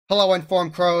Hello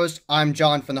Informed Crows, I'm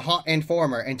John from the Haunt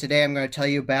Informer, and today I'm going to tell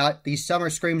you about the Summer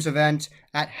Screams event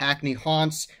at Hackney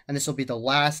Haunts, and this will be the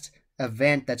last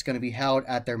event that's going to be held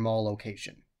at their mall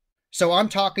location. So I'm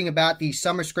talking about the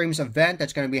Summer Screams event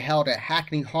that's going to be held at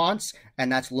Hackney Haunts,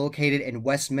 and that's located in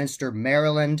Westminster,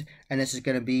 Maryland, and this is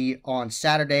going to be on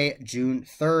Saturday, June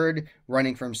 3rd,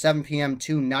 running from 7 p.m.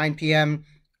 to 9 p.m.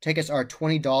 Tickets are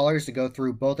 $20 to go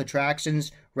through both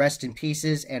attractions, Rest in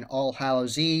Pieces and All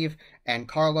Hallows Eve. And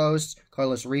Carlos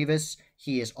Rivas,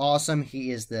 he is awesome.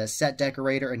 He is the set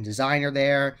decorator and designer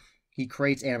there. He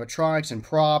creates animatronics and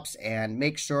props and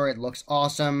makes sure it looks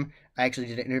awesome. I actually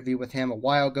did an interview with him a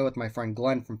while ago with my friend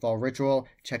Glenn from Fall Ritual.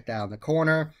 Check that out in the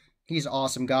corner. He's an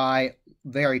awesome guy,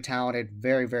 very talented,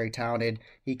 very talented.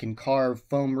 He can carve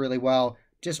foam really well.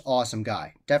 Just awesome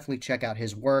guy. Definitely check out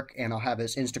his work, and I'll have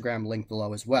his Instagram link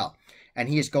below as well. And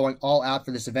he is going all out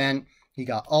for this event. He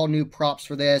got all new props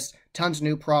for this, tons of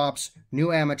new props, new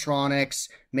animatronics,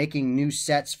 making new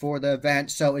sets for the event.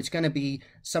 So it's going to be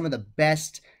some of the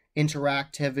best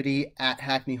interactivity at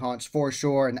Hackney Haunts for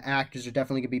sure. And the actors are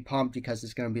definitely going to be pumped because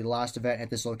it's going to be the last event at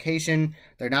this location.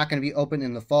 They're not going to be open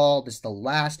in the fall. This is the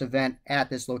last event at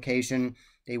this location.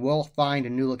 They will find a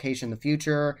new location in the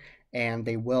future, and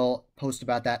they will post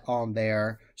about that on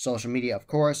their social media, of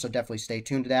course, so definitely stay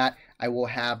tuned to that. I will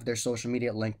have their social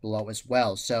media link below as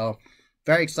well. So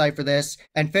very excited for this.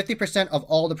 And 50% of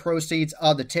all the proceeds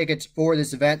of the tickets for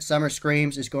this event, Summer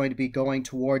Screams, is going to be going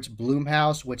towards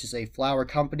Bloomhouse, which is a flower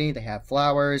company. They have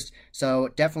flowers, so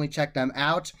definitely check them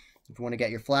out. If you want to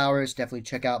get your flowers, definitely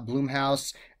check out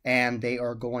Bloomhouse, and they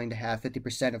are going to have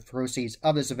 50% of proceeds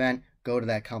of this event go to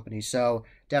that company. So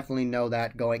definitely know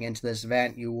that going into this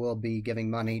event, you will be giving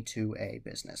money to a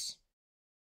business.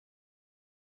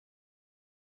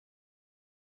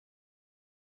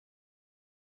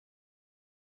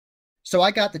 So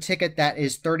I got the ticket that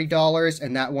is $30,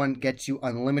 and that one gets you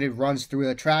unlimited runs through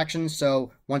the attractions.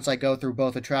 So once I go through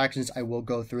both attractions, I will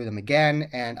go through them again,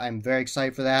 and I'm very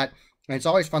excited for that. And it's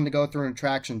always fun to go through an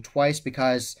attraction twice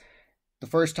because the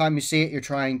first time you see it, you're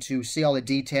trying to see all the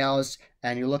details,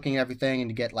 and you're looking at everything,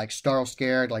 and you get like startle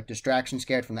scared, like distraction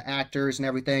scared from the actors and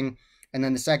everything. And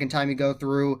then the second time you go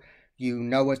through, you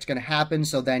know what's going to happen,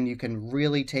 so then you can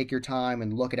really take your time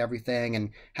and look at everything and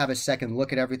have a second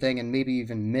look at everything and maybe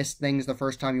even miss things the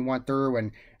first time you went through.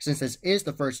 And since this is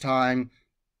the first time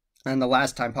and the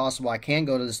last time possible I can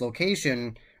go to this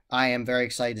location, I am very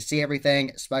excited to see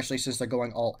everything, especially since they're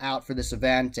going all out for this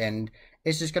event, and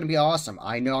it's just going to be awesome.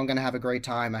 I know I'm going to have a great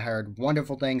time. I heard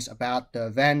wonderful things about the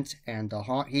event and the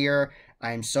haunt here.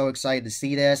 I am so excited to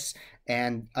see this,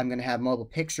 and I'm going to have multiple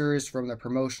pictures from the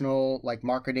promotional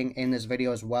marketing in this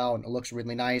video as well, and it looks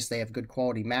really nice. They have good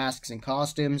quality masks and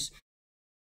costumes.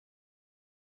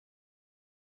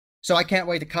 So I can't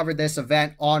wait to cover this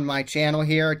event on my channel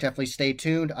here. Definitely stay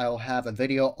tuned. I will have a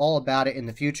video all about it in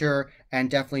the future, and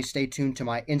definitely stay tuned to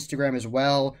my Instagram as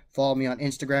well. Follow me on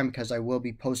Instagram because I will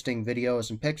be posting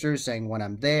videos and pictures saying when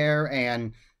I'm there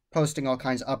and posting all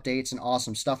kinds of updates and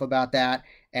awesome stuff about that.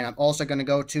 And I'm also going to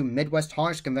go to Midwest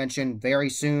Haunts Convention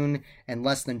very soon, in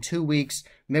less than 2 weeks.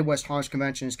 Midwest Haunts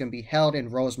Convention is going to be held in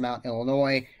Rosemount,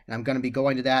 Illinois, and I'm going to be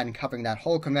going to that and covering that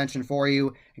whole convention for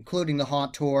you, including the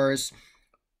haunt tours,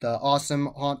 the awesome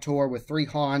haunt tour with 3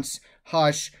 haunts,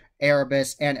 Hush,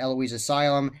 Erebus, and Eloise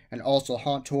Asylum, and also a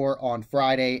haunt tour on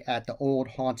Friday at the old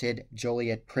haunted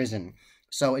Joliet Prison.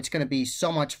 So it's going to be so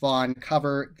much fun.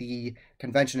 Cover the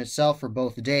convention itself for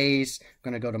both days.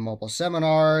 I'm going to go to multiple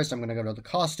seminars. I'm going to go to the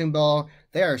costume ball.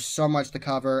 There's so much to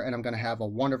cover, and I'm going to have a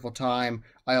wonderful time.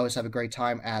 I always have a great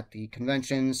time at the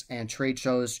conventions and trade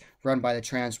shows run by the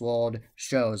Transworld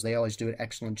shows. They always do an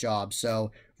excellent job.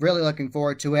 So really looking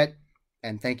forward to it,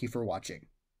 and thank you for watching.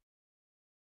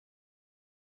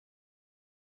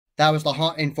 That was the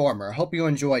Haunt Informer. Hope you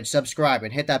enjoyed. Subscribe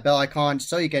and hit that bell icon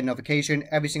so you get a notification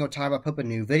every single time I put up a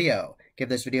new video. Give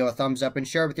this video a thumbs up and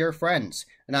share it with your friends.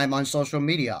 And I'm on social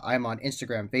media. I'm on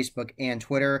Instagram, Facebook, and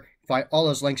Twitter. Find all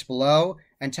those links below.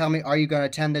 And tell me, are you going to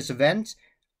attend this event?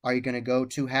 Are you going to go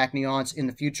to Hackney Haunts in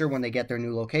the future when they get their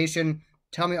new location?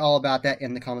 Tell me all about that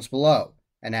in the comments below.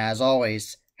 And as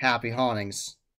always, happy hauntings.